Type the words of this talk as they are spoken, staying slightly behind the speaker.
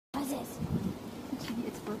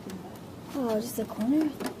Oh, just a corner?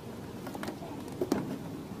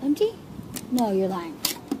 Empty? No, you're lying.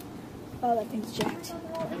 Oh, that thing's jacked.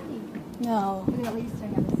 No. No,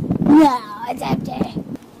 it's empty.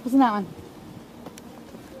 What's in that one?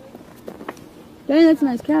 Dang, that's a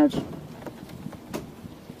nice couch.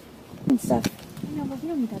 And stuff. No, but we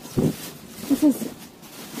don't need that stuff. This is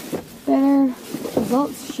better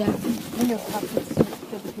results chef.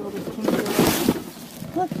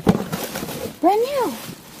 Look. Brand new.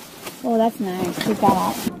 Oh, that's nice. Take that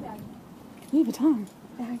out. Louis Vuitton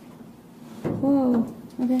bag. Whoa.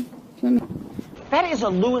 Okay. That is a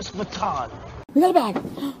Louis Vuitton. We got a bag.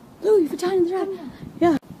 Louis Vuitton in the trap.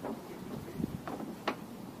 Yeah.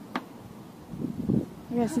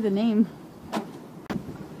 I gotta see the name.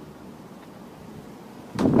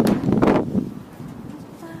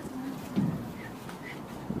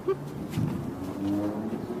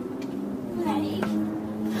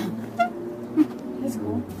 That's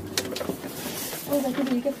cool. Oh, that could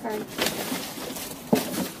be a gift card.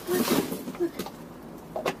 Look.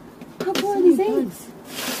 How cool are these eggs?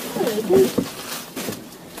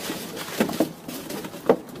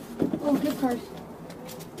 Oh, gift card.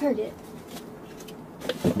 Target.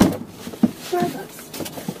 Starbucks.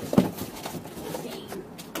 Dang.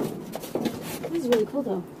 This is really cool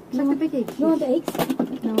though. Check the big eggs. You want the eggs?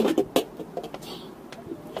 No.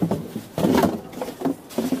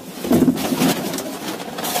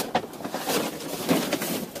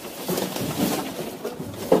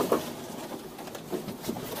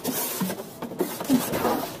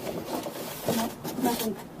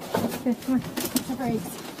 Nothing. Okay, come on. Have our eggs.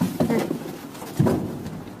 Here.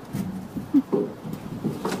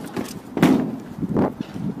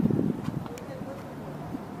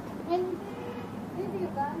 Anything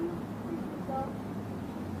of that?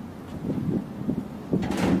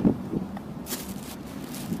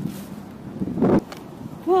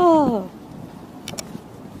 Whoa!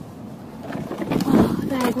 Oh,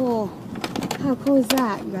 that's cool. How cool is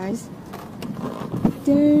that, you guys?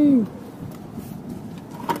 Dang!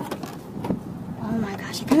 Oh my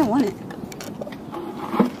gosh, I kind of want it.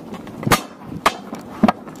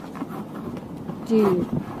 Dude,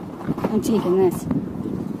 I'm taking this.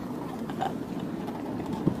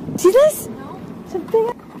 See this? It's a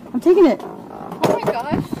big. I'm taking it. Oh my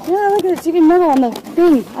gosh. Yeah, look at it. You can metal on the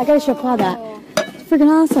thing. I gotta show Paul that. It's freaking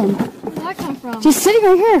awesome. Where did that come from? Just sitting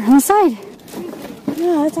right here on the side.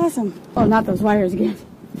 Yeah, that's awesome. Oh, not those wires again.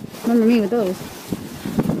 Remember me with those.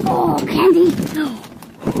 Oh, candy.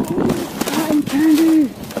 Cotton candy.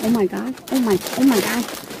 Oh my god. Oh my god.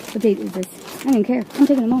 What date is this? I don't even care. I'm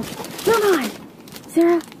taking them all. They're mine.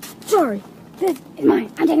 Sarah, sorry. This is mine.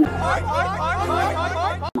 I'm taking them all.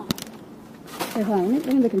 Wait, hold on. Let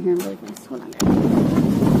me look in here really fast. Hold on, guys.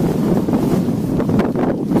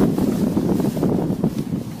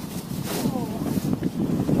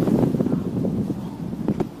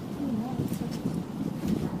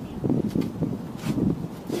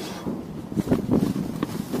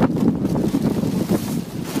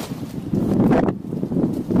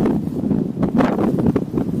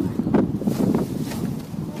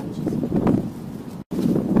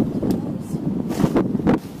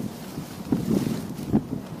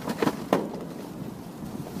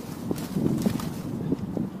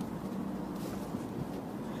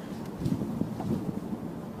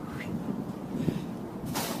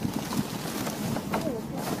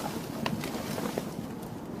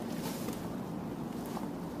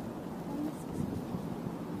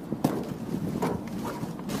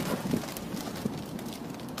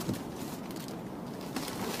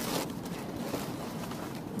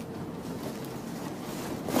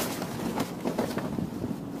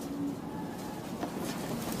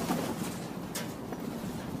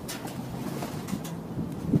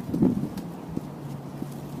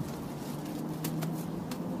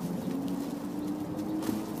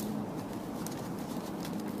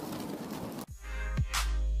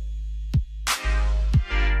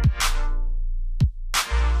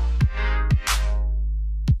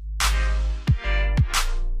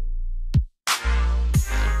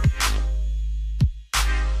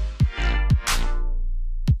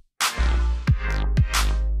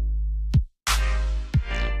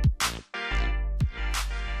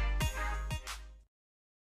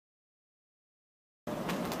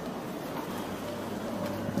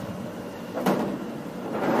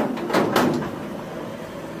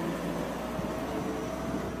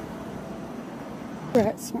 We're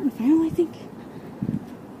at Smart and Final, I think.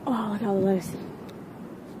 Oh, look at all the lettuce.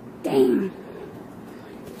 Dang.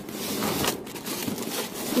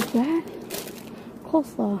 Look at that.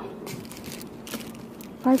 Coleslaw.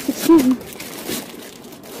 $5.16.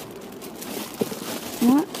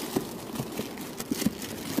 What?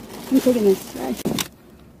 I'm taking this, right?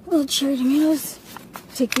 Little cherry tomatoes.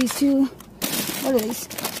 Take these two. What are these?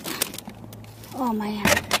 Oh man.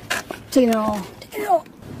 Taking it all. Taking it all.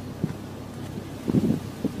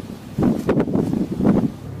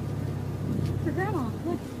 For grandma.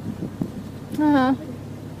 Look. Uh-huh.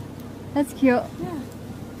 That's cute. Yeah.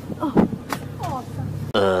 Oh. Oh.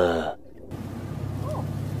 Oh.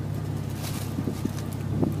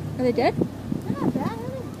 Are they dead? They're not bad, are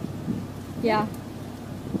they? Yeah.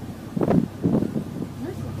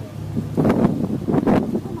 Oh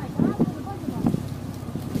my god, there's a bunch of them.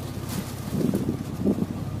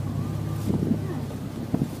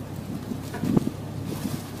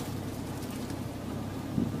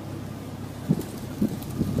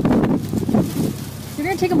 You're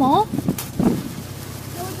gonna take them all? No,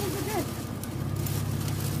 those are good.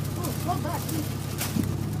 Oh, well back.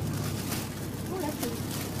 Oh, that's good.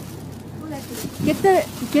 Oh, that's good.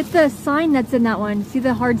 Get the sign that's in that one. See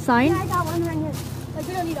the hard sign? Yeah, I got one right here. Like,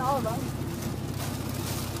 we don't need all of them.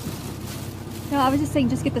 No, I was just saying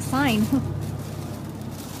just get the sign.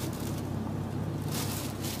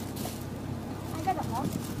 I got them all.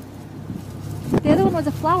 The other one was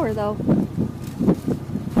a flower though.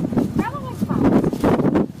 Grandma likes flowers.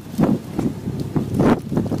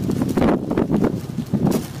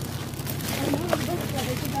 I know the books that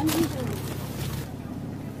they could unusually.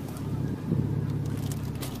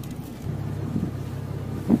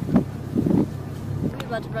 We're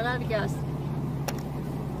about to run out of gas.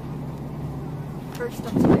 First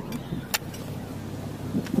stop swimming.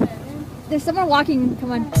 There's someone walking.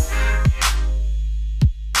 Come on.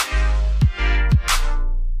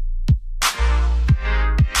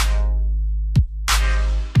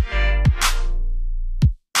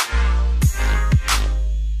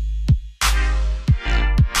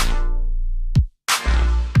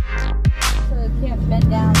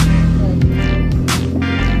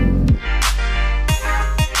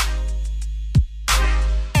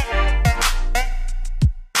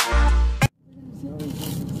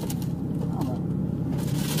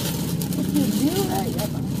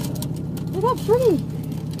 Look how pretty.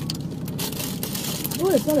 Oh,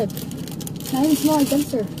 it's not even small like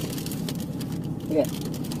dumpster. Look at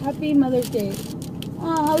Happy Mother's Day.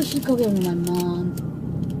 Oh, I should go give them to my mom.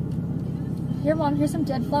 Here, Mom, here's some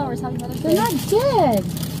dead flowers. Happy Mother's Day. They're not dead.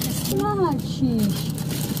 It's not. Sheesh.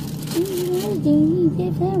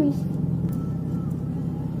 Dead flowers.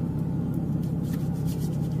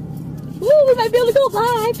 Ooh, we might be able to go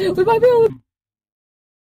live. We might be able to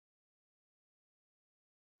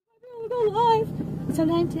go live.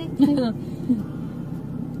 Sometime today.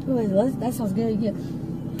 Oh, that sounds good. You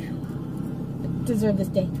deserve this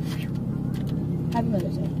day. Happy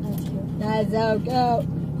Mother's Day. That's cute. That's so good.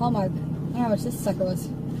 Hallmark. I don't know how much this sucker was.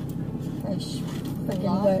 Fresh.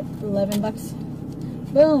 Freaking what?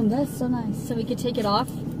 $11. Boom. That's so nice. So we could take it off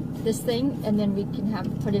this thing, and then we can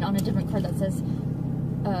put it on a different card that says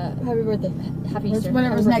Happy birthday. Happy Easter.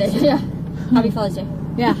 Whatever's Happy next. birthday. Yeah. Happy Father's Day.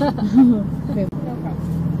 Yeah. Okay. No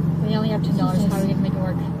problem. We only have $2. How are we gonna make it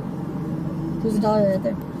work? There's $1 right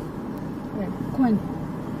there. Where? Coin.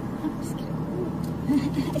 I'm just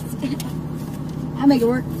kidding. I'll make it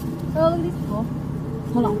work. Oh, look at these people.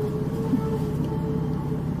 Hold on.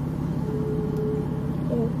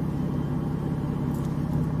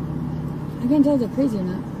 I can't tell if they're crazy or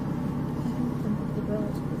not. The girl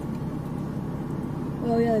is crazy.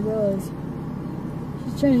 Oh yeah, the girl is.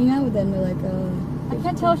 She's trying to hang out with them. They're like, I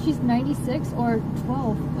can't tell if she's 96 or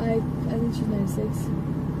 12. I think she's 96.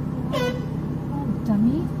 Oh,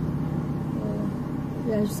 dummy.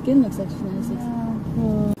 Yeah, her skin looks like she's 96.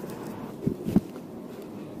 Yeah.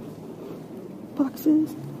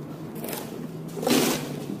 Boxes.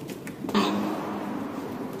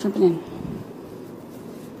 Jumping in.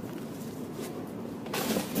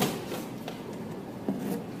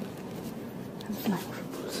 That's my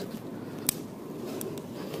rules.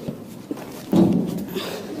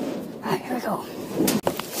 Alright, here we go.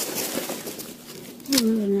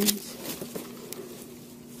 Really nice.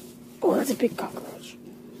 Oh, that's a big cockroach.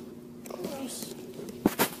 Gross.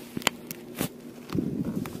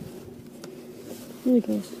 Really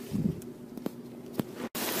gross.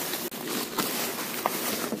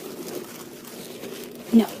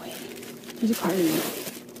 No way. There's a card in there.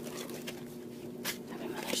 Happy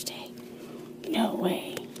Mother's Day. No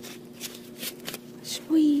way.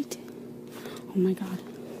 Sweet. Oh my god.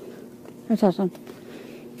 That's awesome.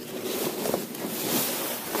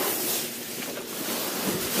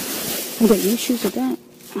 Oh, wait, new shoes with that.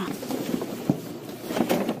 Ah.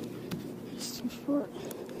 It's too short.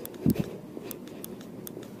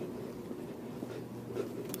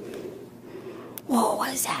 Whoa,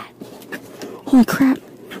 what is that? Holy crap.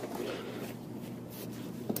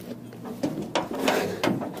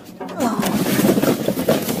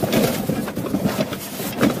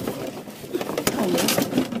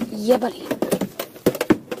 Yeah, buddy.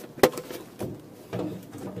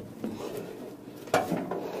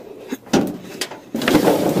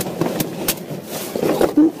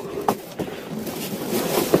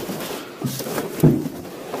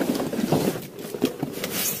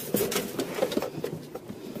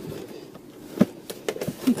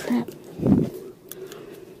 Oh, crap.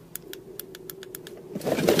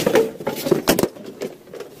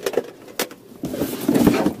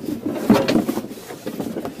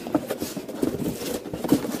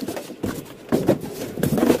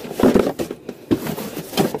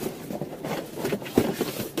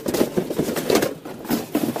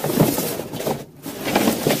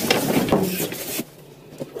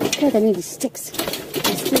 I feel like I need these sticks.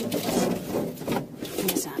 These sticks.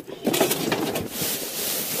 What's that?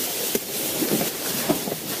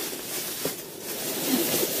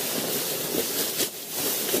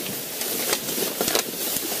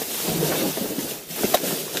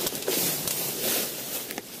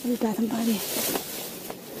 I'll be back and body.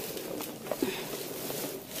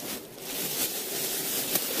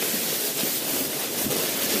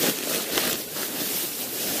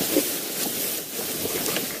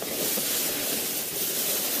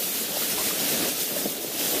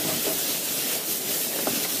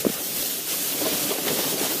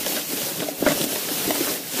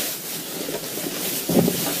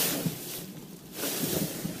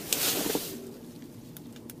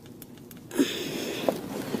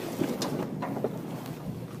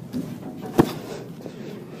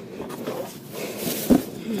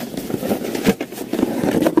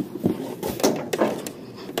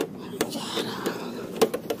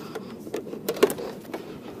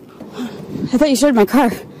 I thought you showed my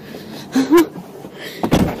car. I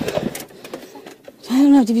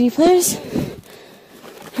don't know, DVD players?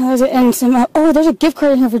 And some, oh, there's a gift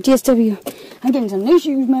card in here for DSW. I'm getting some new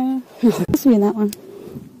shoes, man. Must be in that one.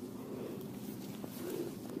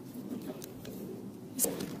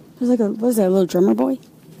 There's like a, what is that, a little drummer boy?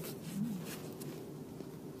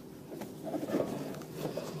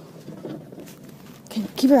 Okay,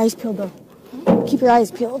 keep your eyes peeled, though. Keep your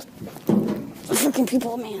eyes peeled. Freaking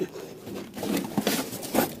people, man.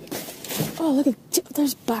 Oh, look at,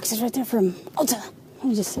 there's boxes right there from Ulta. Let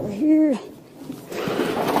me just sit right here.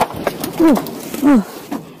 Oh.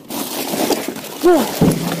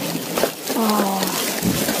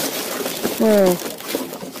 Whoa.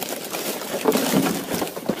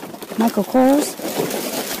 Michael Kors.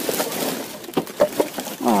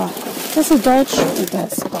 Oh, this is Dutch. It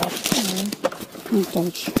does.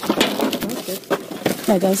 Dutch.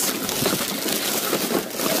 Yeah, it does.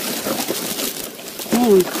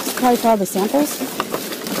 Dang, it's probably for all the samples.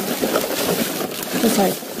 Oh,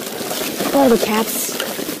 sorry. Oh, the caps.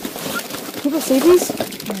 People save these?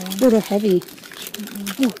 Yeah. Oh, they're heavy.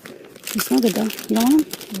 Oh, they smell good though. You don't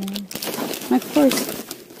want them? No. Michael Kors.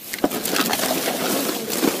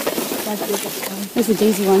 That's the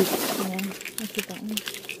Daisy one. Yeah, I'll keep that one.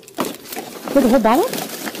 For the whole bottle?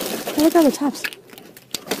 I like all the tops.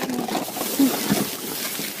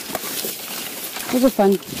 Those are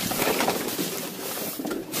fun.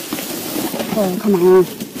 Oh, come on.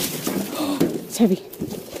 It's heavy.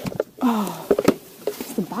 Oh,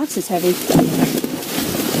 the box is heavy.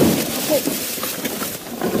 Hey.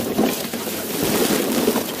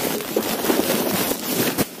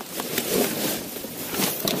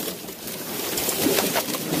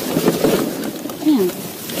 Man.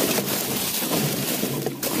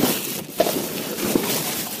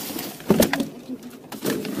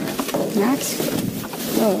 Max?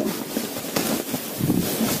 Oh.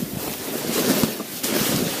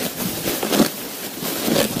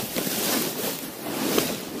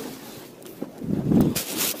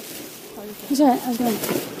 That's right, I was going.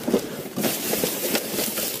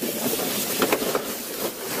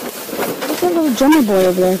 What's that little drummer boy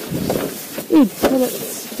over there? Ew, toilet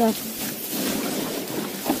stuff.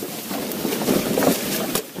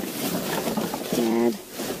 Dad.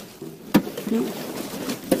 No.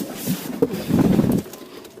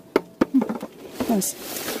 Close.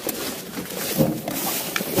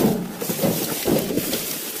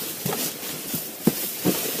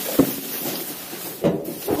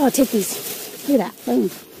 Oh, I'll take these. Look at that. Boom.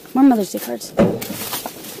 More Mother's Day cards. I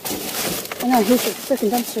know, I hate the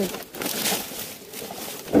freaking dumpster.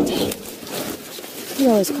 Dang. Look at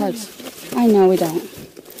all those cards. I know we don't.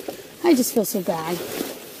 I just feel so bad.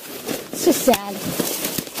 It's just sad.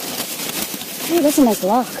 Hey, that's a nice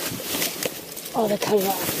lock. Oh, they cut it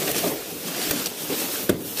off.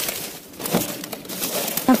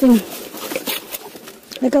 Nothing.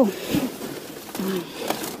 Let go.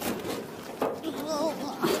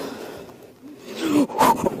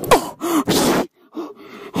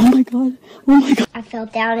 Oh my my god. Oh my god. I fell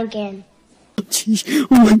down again. Jeez.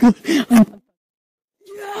 Oh my god.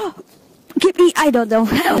 Get me. I don't know.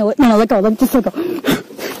 No, let go. Just let go.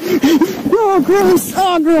 Oh, gross.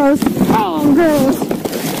 Oh, gross. Oh, gross.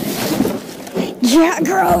 Yeah,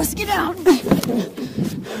 gross. Get out.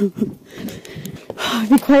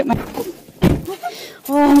 Be quiet, my.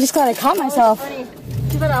 Oh, I'm just glad I caught myself.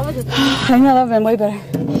 Too bad I was just. I know, that would have been way better.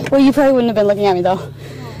 Well, you probably wouldn't have been looking at me, though.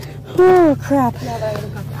 Oh, crap. Yeah, but I would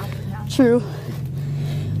have got the after now. True.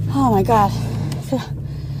 Oh, my God.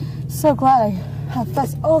 So glad I have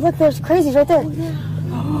fast. Oh, look, there's crazies right there.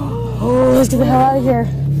 Oh, let's get the hell out of here.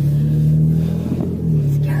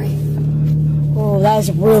 Scary. Oh, that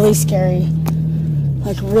is really scary.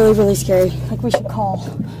 Like, really, really scary. Like, we should call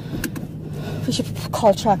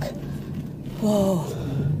a truck. Whoa.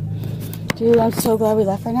 Dude, I'm so glad we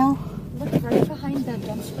left right now. Look right behind that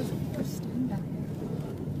dumpster. There's stone back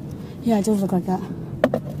there. Yeah, it does look like that.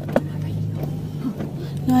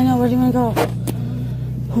 No, I know. Where do you want to go?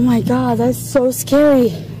 Oh my god, that's so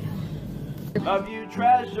scary. Love you,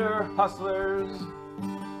 treasure hustlers.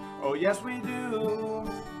 Oh, yes, we do.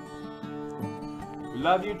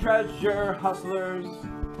 Love you, treasure hustlers.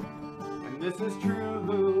 And this is true.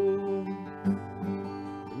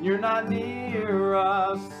 When you're not near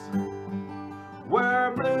us,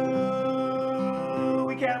 we're blue.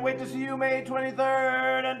 We can't wait to see you May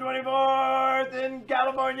 23rd and 24th in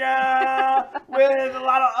California with a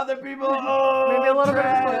lot of other people. Oh, Maybe a little bit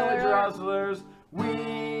of treasure spoiler. hustlers.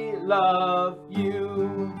 We love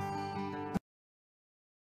you.